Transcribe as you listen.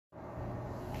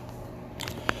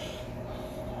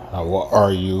How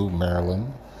are you,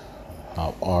 Maryland?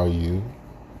 How are you?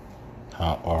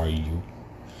 How are you?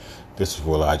 This is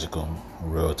Will Agyekum, a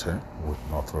realtor with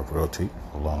Northrop Realty,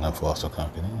 a Long and Foster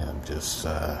Company. I'm just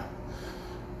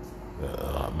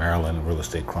Maryland Real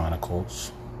Estate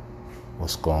Chronicles.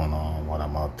 What's going on, what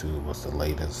I'm up to, what's the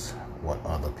latest, what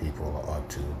other people are up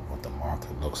to, what the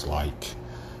market looks like,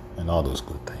 and all those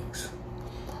good things.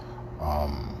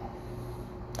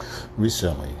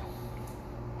 Recently,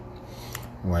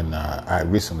 when I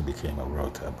recently became a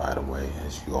realtor, by the way,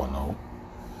 as you all know,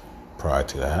 prior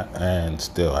to that, and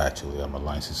still actually I'm a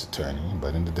licensed attorney,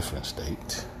 but in a different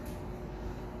state.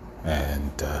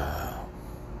 And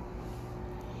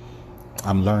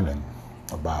I'm learning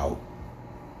about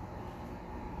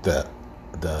the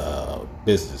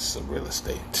business of real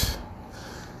estate,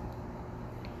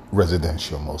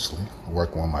 residential mostly.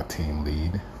 Working with my team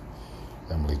lead,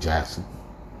 Emily Jackson,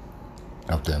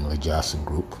 of the Emily Jackson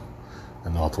Group,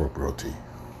 and Northrop Realty.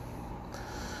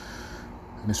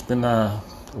 And it's been a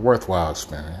worthwhile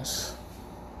experience.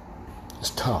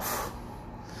 It's tough.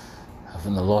 I've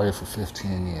been a lawyer for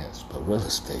 15 years, but real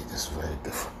estate is very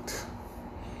different.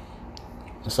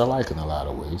 It's alike in a lot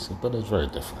of ways, but it's very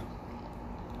different.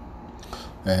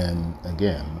 And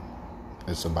again,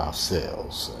 it's about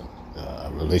sales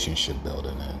and relationship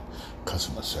building and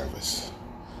customer service,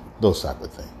 those type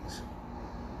of things.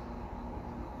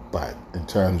 But in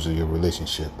terms of your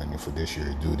relationship and your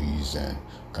fiduciary duties and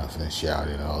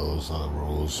confidentiality and all those other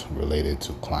rules related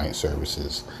to client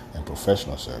services and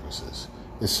professional services,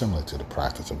 it's similar to the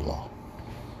practice of law.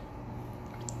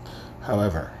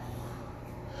 However,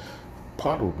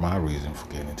 part of my reason for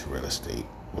getting into real estate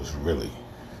was really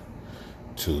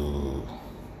to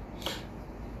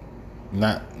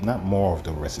not more of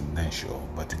the residential,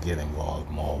 but to get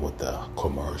involved more with the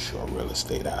commercial real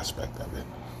estate aspect of it.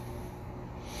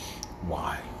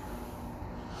 Why?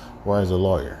 Why, as a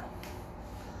lawyer,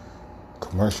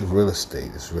 commercial real estate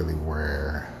is really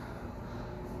where,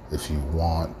 if you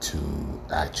want to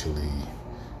actually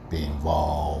be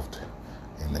involved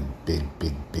in the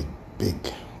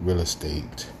big real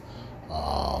estate,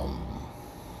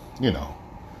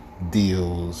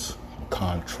 deals,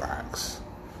 contracts,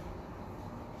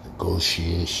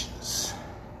 negotiations,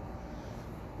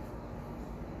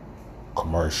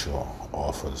 commercial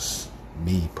offers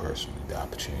me personally the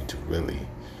opportunity to really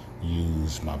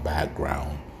use my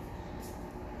background,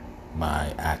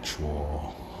 my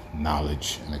actual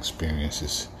knowledge and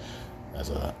experiences as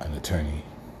an attorney,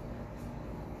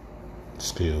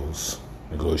 skills,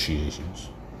 negotiations,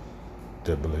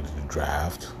 the ability to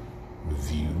draft,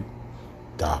 review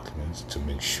documents to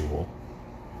make sure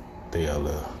they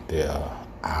are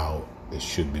how they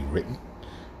should be written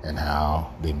and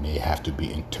how they may have to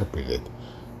be interpreted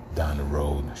down the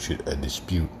road should a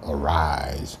dispute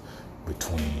arise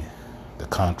between the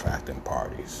contracting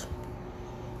parties.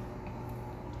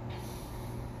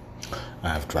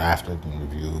 I've drafted and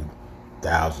reviewed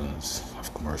thousands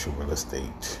of commercial real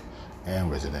estate and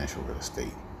residential real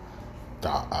estate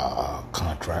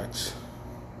contracts,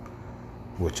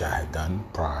 which I had done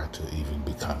prior to even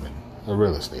becoming a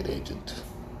real estate agent.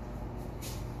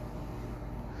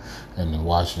 And in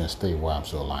Washington State, where I'm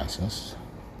still licensed,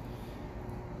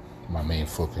 my main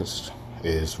focus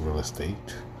is real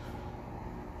estate.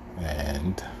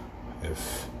 And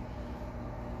if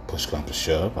push comes to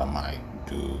shove, I might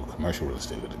do commercial real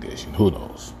estate litigation. Who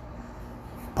knows?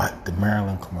 But the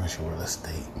Maryland commercial real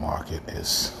estate market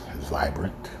is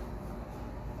vibrant.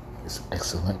 It's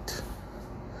excellent.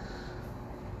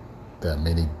 There are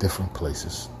many different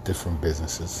places, different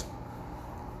businesses.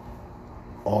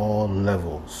 All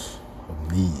levels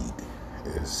of need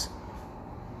is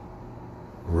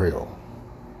real.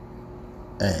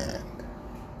 And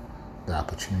the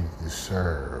opportunity to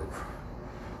serve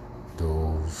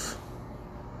those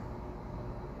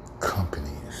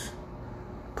companies,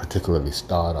 particularly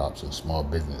startups and small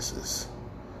businesses,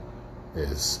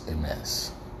 is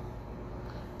immense.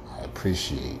 I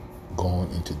appreciate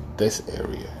going into this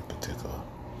area in particular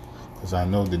because I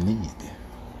know the need.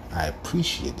 I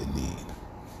appreciate the need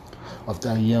of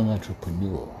that young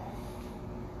entrepreneur,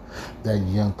 that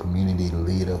young community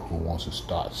leader who wants to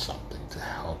start something to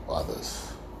help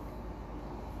others.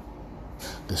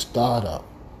 The startup,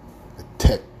 the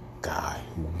tech guy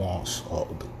who wants, or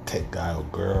the tech guy or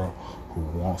girl who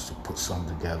wants to put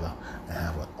something together and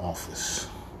have an office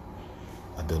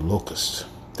at the Locust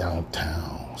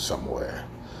downtown somewhere,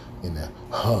 in a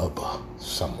hub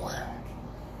somewhere.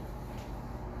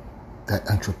 That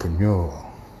entrepreneur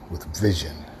with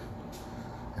vision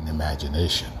and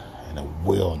imagination and a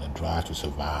will and a drive to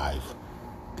survive.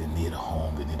 They need a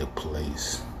home, they need a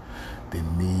place, they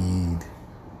need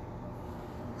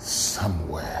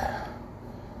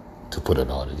put it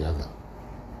all together.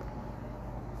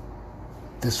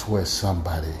 This is where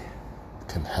somebody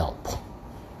can help.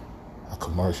 A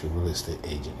commercial real estate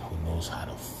agent who knows how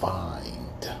to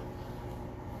find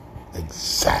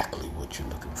exactly what you're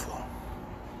looking for.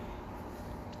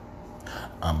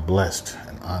 I'm blessed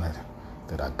and honored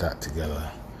that I got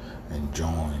together and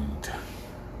joined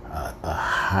a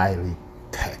highly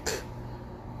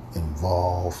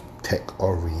tech-involved,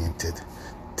 tech-oriented,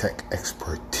 tech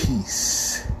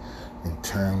expertise in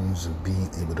terms of being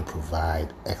able to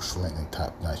provide excellent and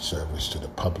top-notch service to the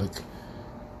public,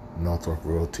 Northrop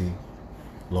Realty,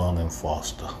 Long &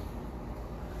 Foster.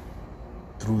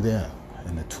 Through them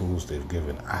and the tools they've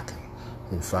given, I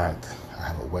have a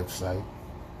website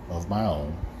of my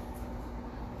own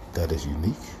that is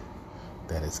unique,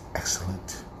 that is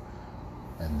excellent,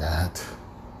 and that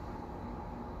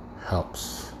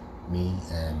helps me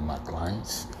and my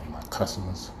clients and my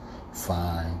customers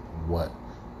find what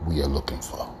we are looking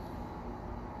for.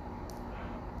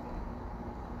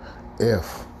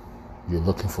 If you're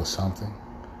looking for something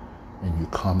and you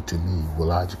come to me with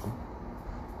logical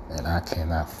and I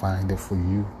cannot find it for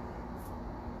you,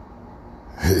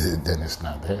 then it's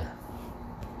not there.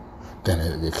 Then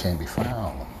it can't be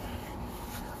found.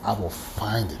 I will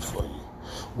find it for you,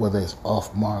 whether it's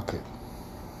off market,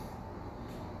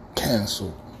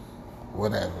 canceled,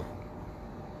 whatever,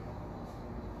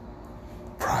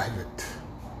 private,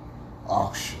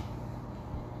 auction,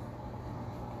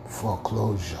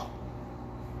 foreclosure.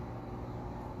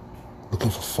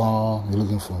 Looking for farm, you're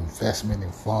looking for investment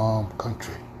in farm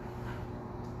country,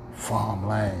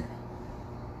 farmland.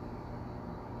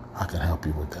 I can help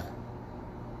you with that.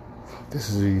 This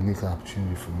is a unique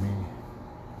opportunity for me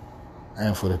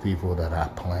and for the people that I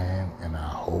plan and I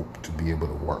hope to be able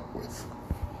to work with.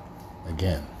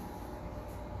 Again,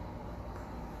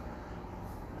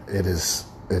 it is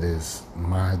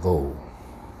my goal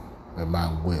and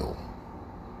my will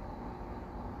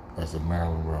as a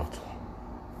Maryland realtor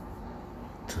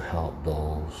to help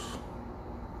those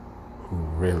who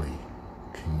really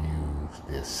can use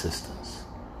the assistance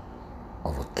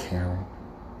of a caring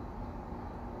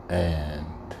and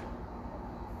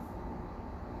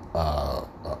a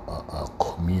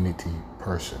community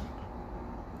person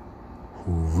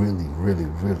who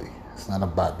really, it's not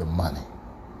about the money,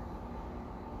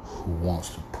 who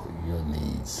wants to put your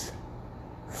needs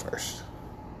first,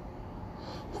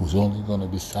 who's only going to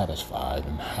be satisfied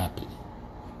and happy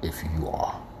if you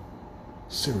are.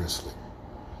 Seriously.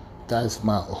 That's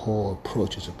my whole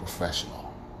approach as a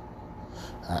professional.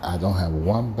 I don't have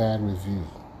one bad review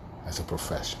as a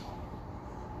professional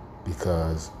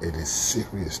because it is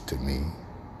serious to me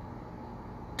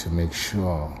to make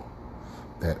sure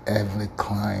that every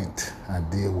client I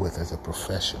deal with as a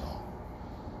professional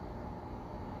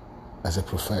is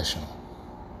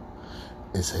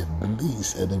at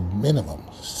least at a minimum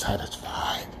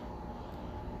satisfied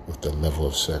with the level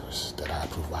of service that I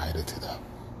provided to them.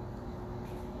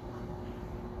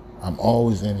 I'm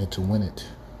always in it to win it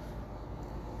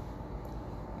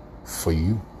for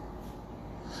you.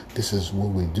 This is what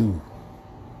we do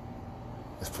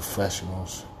as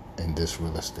professionals in this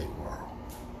real estate world.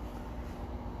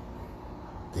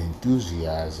 The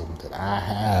enthusiasm that I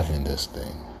have in this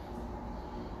thing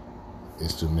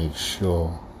is to make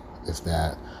sure is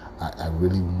that I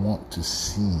really want to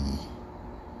see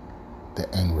the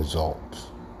end result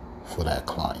for that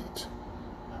client.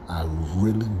 I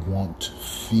really want to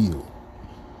feel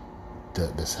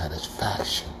the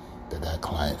satisfaction that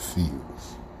client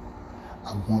feels.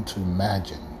 I want to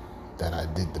imagine that I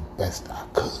did the best I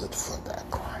could for that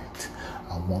client.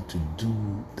 I want to do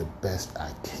the best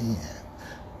I can.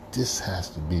 This has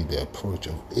to be the approach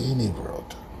of any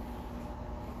realtor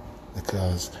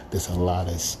because there's a lot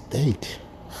at stake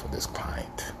for this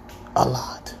client. A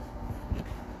lot.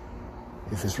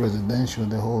 If it's residential,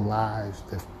 their whole lives,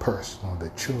 their personal,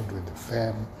 their children, their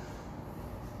family,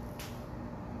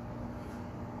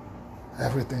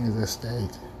 everything is at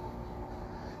stake.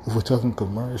 If we're talking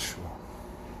commercial,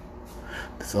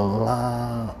 there's a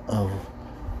lot of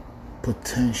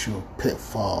potential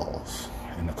pitfalls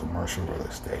in the commercial real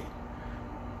estate.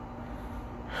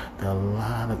 There are a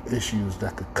lot of issues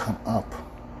that could come up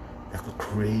that could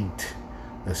create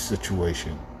a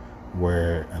situation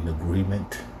where an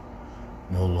agreement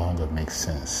no longer makes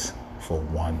sense for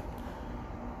one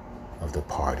of the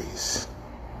parties,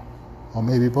 or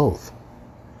maybe both.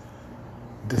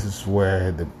 This is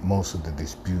where most of the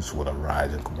disputes would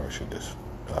arise in commercial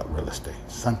real estate.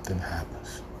 Something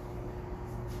happens.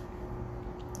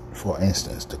 For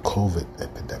instance, the COVID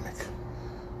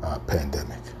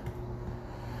pandemic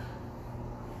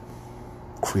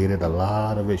created a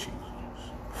lot of issues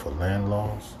for land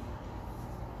laws,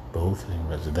 both in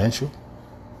residential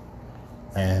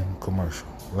and commercial.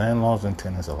 Land laws and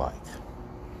tenants alike.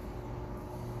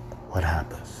 What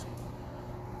happens?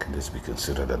 Can this be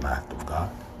considered an act of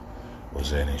God? Was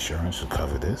there an insurance to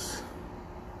cover this?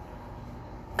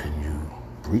 Can you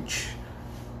breach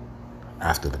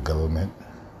after the government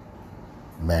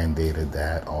mandated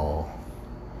that all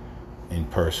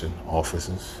in-person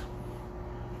offices,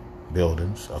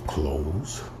 buildings are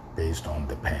closed based on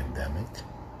the pandemic?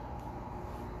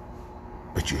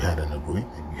 But you had an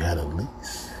agreement, you had a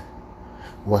lease.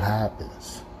 What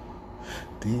happens?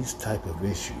 These type of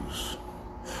issues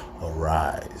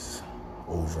arise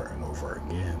over and over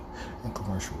again in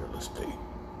commercial real estate.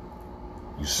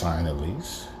 You sign a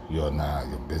lease, your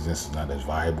business is not as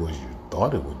viable as you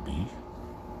thought it would be.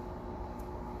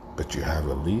 But you have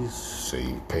a lease, say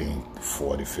you're paying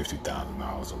 $40,000,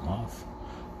 $50,000 a month,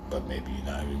 but maybe you're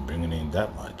not even bringing in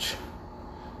that much.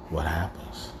 What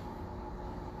happens?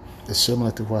 It's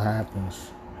similar to what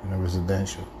happens in a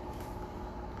residential.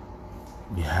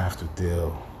 You have to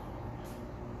deal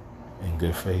in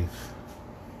good faith.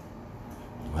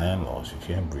 Land laws, you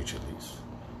can't breach a lease.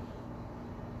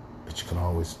 But you can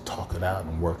always talk it out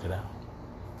and work it out.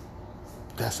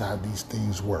 That's how these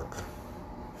things work.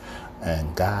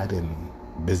 And guiding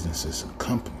businesses and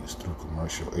companies through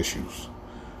commercial issues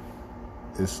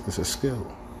is a skill.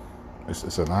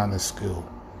 It's an honest skill.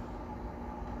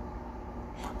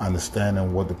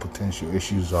 Understanding what the potential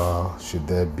issues are, should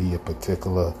there be a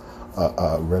particular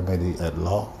remedy at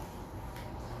law,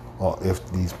 or if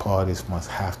these parties must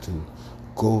have to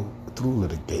go through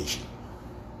litigation.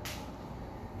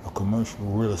 A commercial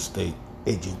real estate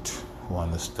agent who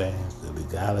understands the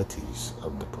legalities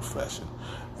of the profession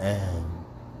and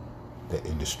the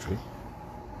industry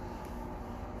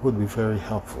would be very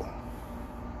helpful.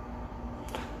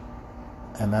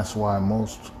 And that's why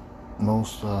most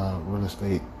real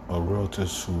estate or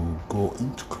realtors who go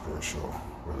into commercial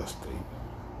real estate,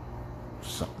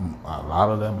 a lot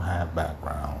of them have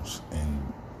backgrounds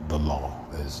in the law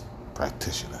as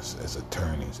practitioners, as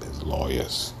attorneys, as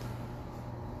lawyers.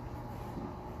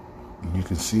 And you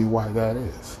can see why that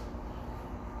is.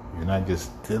 You're not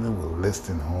just dealing with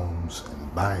listing homes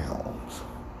and buying homes.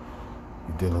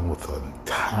 You're dealing with an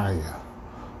entire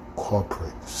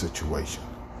corporate situation.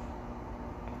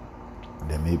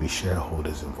 There may be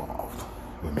shareholders involved.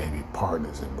 There may be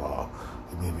partners involved.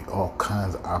 There may be all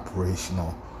kinds of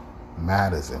operational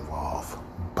matters involved,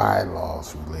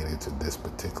 bylaws related to this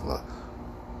particular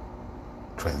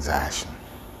transaction.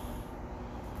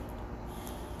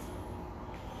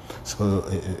 So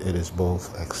it is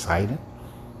both exciting,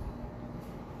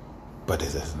 but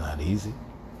it is not easy.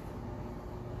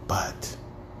 But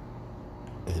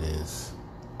it is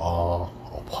all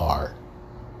a part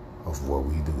of what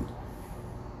we do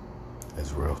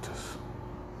as realtors.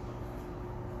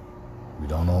 We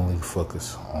don't only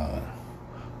focus on,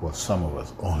 well, some of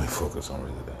us only focus on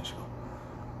residential,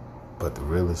 but the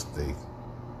real estate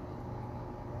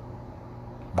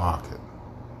market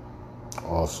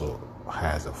also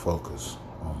has a focus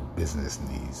on business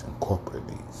needs and corporate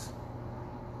needs.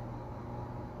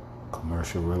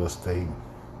 Commercial real estate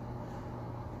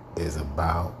is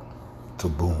about to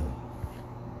boom.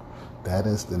 That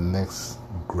is the next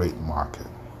great market,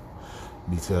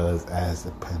 because as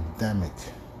the pandemic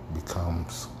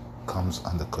comes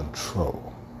under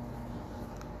control,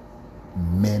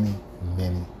 many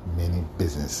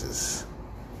businesses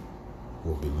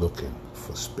will be looking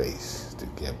for space to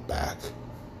get back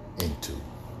into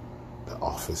the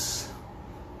office,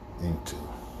 into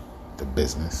the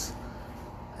business,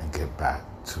 and get back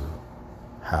to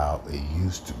how it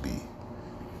used to be.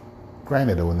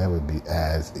 Granted, it will never be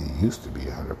as it used to be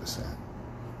 100%,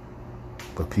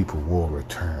 but people will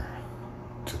return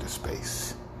to the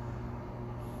space,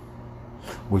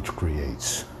 which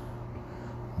creates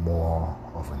more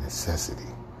of a necessity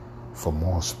for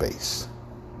more space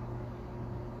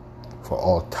for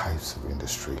all types of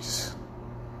industries.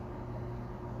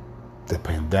 The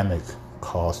pandemic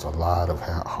caused a lot of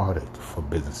heartache for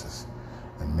businesses,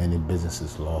 and many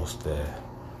businesses lost their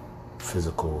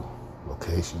physical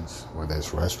locations, whether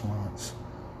it's restaurants,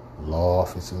 law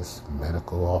offices,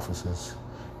 medical offices,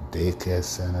 daycare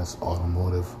centers,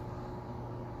 automotive.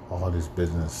 All these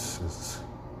businesses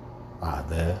are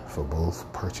there for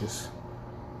both purchase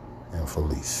and for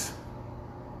lease.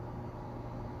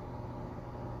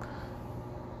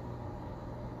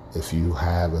 If you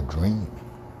have a dream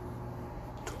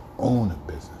to own a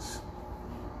business,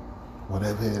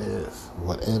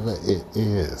 whatever it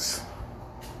is,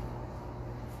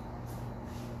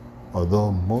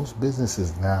 although most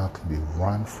businesses now can be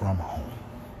run from home,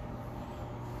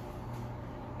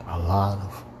 lot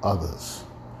of others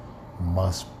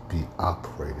must be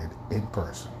operated in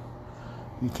person.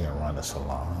 You can't run a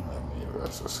salon,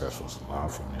 a successful salon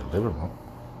from your living room.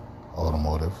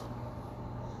 Automotive,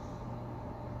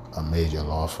 a major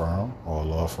law firm or a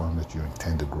law firm that you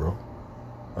intend to grow,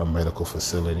 a medical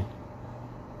facility,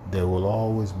 there will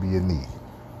always be a need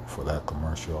for that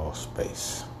commercial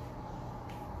space.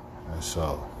 And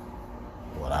so,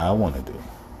 what I want to do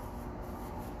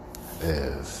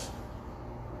is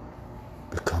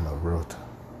become a realtor.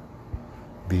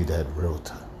 Be that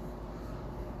realtor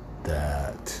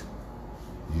that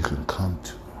you can come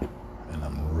to, and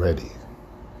I'm ready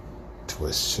to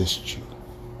assist you,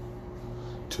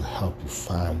 to help you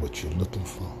find what you're looking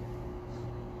for,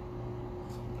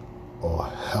 or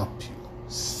help you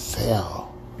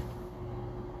sell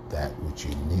that which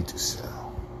you need to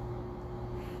sell.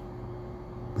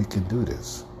 We can do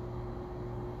this.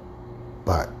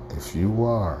 But if you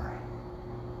are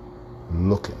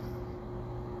looking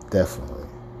definitely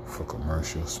for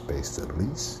commercial space to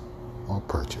lease or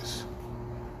purchase,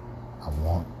 I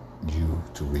want you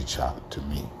to reach out to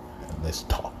me and let's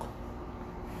talk.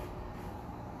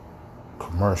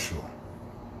 Commercial,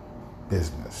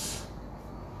 business,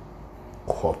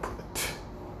 corporate.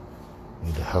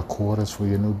 Need a headquarters for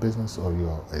your new business or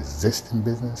your existing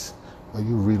business? Are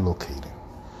you relocating?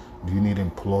 Do you need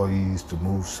employees to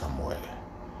move somewhere?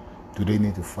 Do they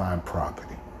need to find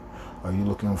property? Are you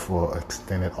looking for an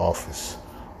extended office,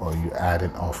 or are you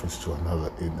adding office to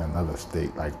another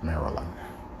state like Maryland?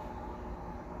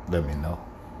 Let me know.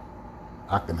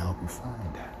 I can help you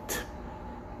find that.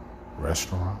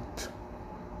 Restaurant,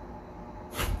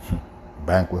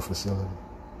 banquet facility,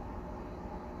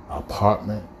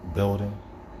 apartment building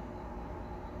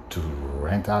to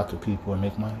rent out to people and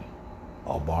make money,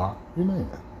 or bar, you name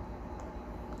it.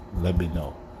 Let me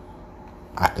know.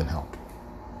 I can help you.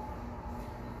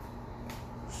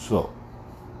 So,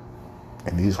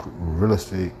 in these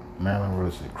Maryland Real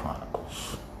Estate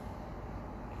Chronicles,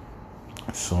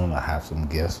 soon I have some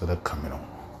guests that are coming on.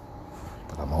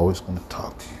 But I'm always going to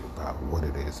talk to you about what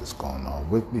it is that's going on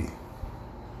with me.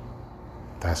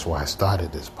 That's why I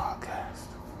started this podcast.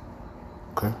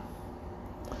 Okay?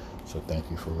 So thank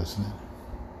you for listening.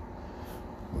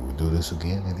 We will do this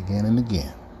again and again and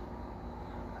again.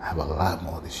 I have a lot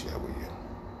more to share with you.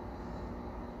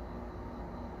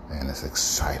 And it's an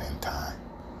exciting time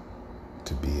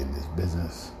to be in this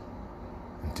business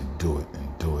and to do it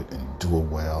and do it and do it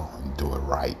well and do it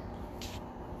right.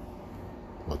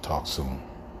 We'll talk soon.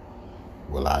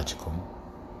 Agyekum.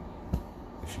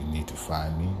 If you need to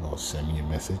find me or send me a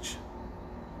message,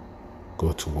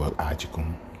 go to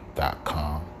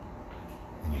agyekum.com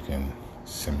and you can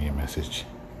send me a message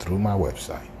through my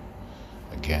website.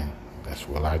 Again, that's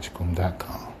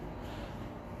agyekum.com.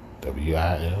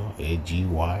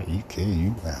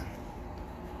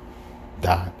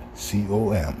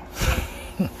 WILAGYEKUM.com.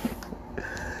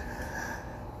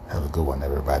 Have a good one,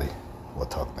 everybody. We'll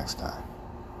talk next time.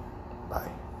 Bye.